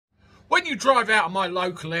When you drive out of my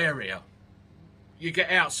local area, you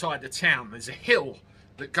get outside the town, there's a hill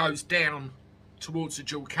that goes down towards the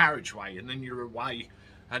dual carriageway, and then you're away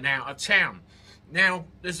and out of town. Now,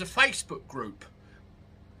 there's a Facebook group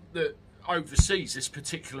that oversees this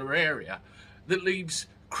particular area that leaves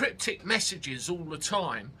cryptic messages all the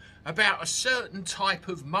time about a certain type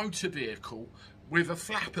of motor vehicle with a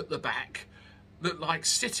flap at the back that likes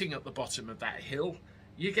sitting at the bottom of that hill.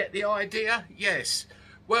 You get the idea? Yes.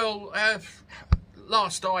 Well,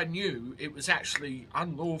 last I knew, it was actually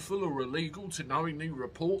unlawful or illegal to knowingly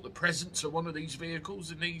report the presence of one of these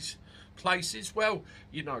vehicles in these places. Well,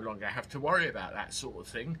 you no longer have to worry about that sort of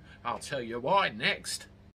thing. I'll tell you why next.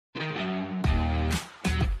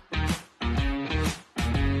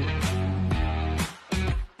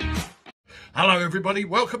 Hello everybody,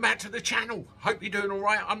 welcome back to the channel. Hope you're doing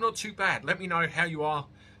alright. I'm not too bad. Let me know how you are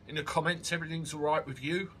in the comments. Everything's alright with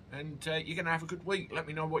you, and you're going to have a good week. Let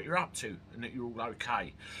me know what you're up to and that you're all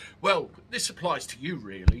okay. Well, this applies to you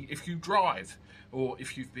really if you drive, or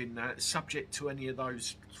if you've been subject to any of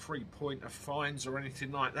those 3-pointer fines or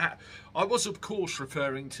anything like that. I was of course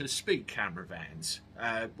referring to speed camera vans.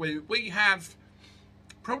 We have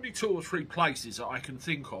probably 2 or 3 places that I can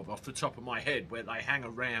think of off the top of my head where they hang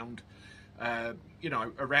around, you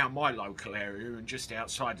know, around my local area and just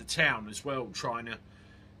outside the town as well, trying to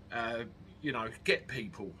you know, get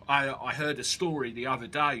people. I heard a story the other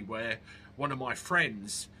day where one of my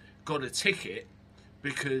friends got a ticket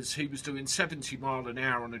because he was doing 70 miles an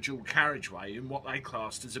hour on a dual carriageway in what they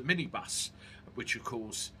classed as a minibus, which of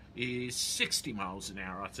course is 60 miles an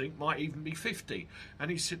hour, I think, might even be 50. And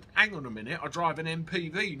he said, hang on a minute, I drive an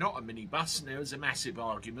MPV, not a minibus. And there was a massive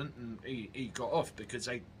argument, and he got off because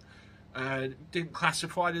they didn't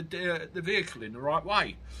classify the vehicle in the right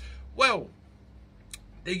way. Well,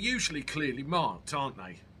 they're usually clearly marked, aren't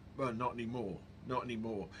they? Well, not anymore. Not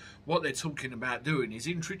anymore. What they're talking about doing is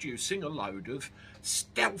introducing a load of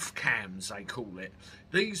stealth cams, they call it.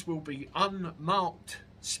 These will be unmarked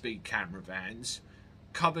speed camera vans,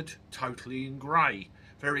 covered totally in grey.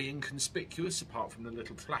 Very inconspicuous, apart from the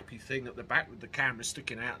little flappy thing at the back with the camera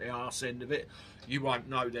sticking out the arse end of it. You won't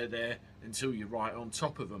know they're there until you're right on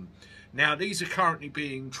top of them. Now, these are currently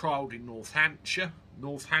being trialled in Northamptonshire.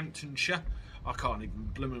 I can't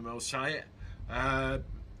even blooming well say it.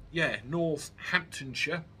 Yeah,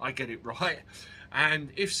 Northamptonshire, I get it right.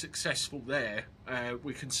 And if successful there,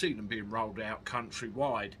 we can see them being rolled out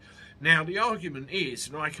countrywide. Now, the argument is,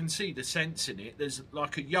 and I can see the sense in it, there's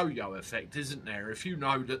like a yo-yo effect, isn't there? If you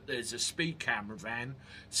know that there's a speed camera van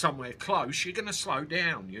somewhere close, you're going to slow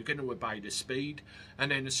down, you're going to obey the speed,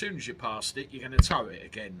 and then as soon as you're past it, you're going to tow it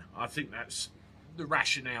again. I think that's the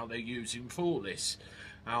rationale they're using for this.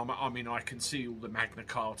 I mean, I can see all the Magna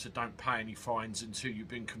Carta don't pay any fines until you've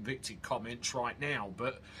been convicted comments right now,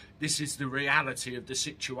 but this is the reality of the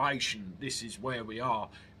situation. This is where we are.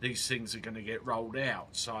 These things are going to get rolled out,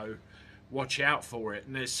 so watch out for it.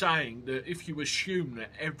 And they're saying that if you assume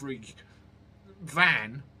that every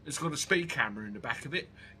van has got a speed camera in the back of it,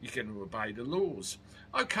 you're going to obey the laws.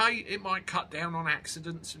 Okay, it might cut down on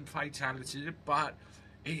accidents and fatalities, but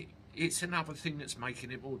it's another thing that's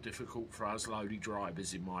making it more difficult for us lowly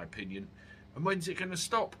drivers, in my opinion. And when's it going to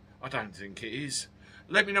stop? I don't think it is.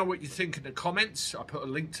 Let me know what you think in the comments. I put a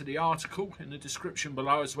link to the article in the description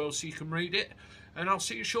below as well so you can read it. And I'll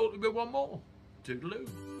see you shortly with one more. Toodaloo.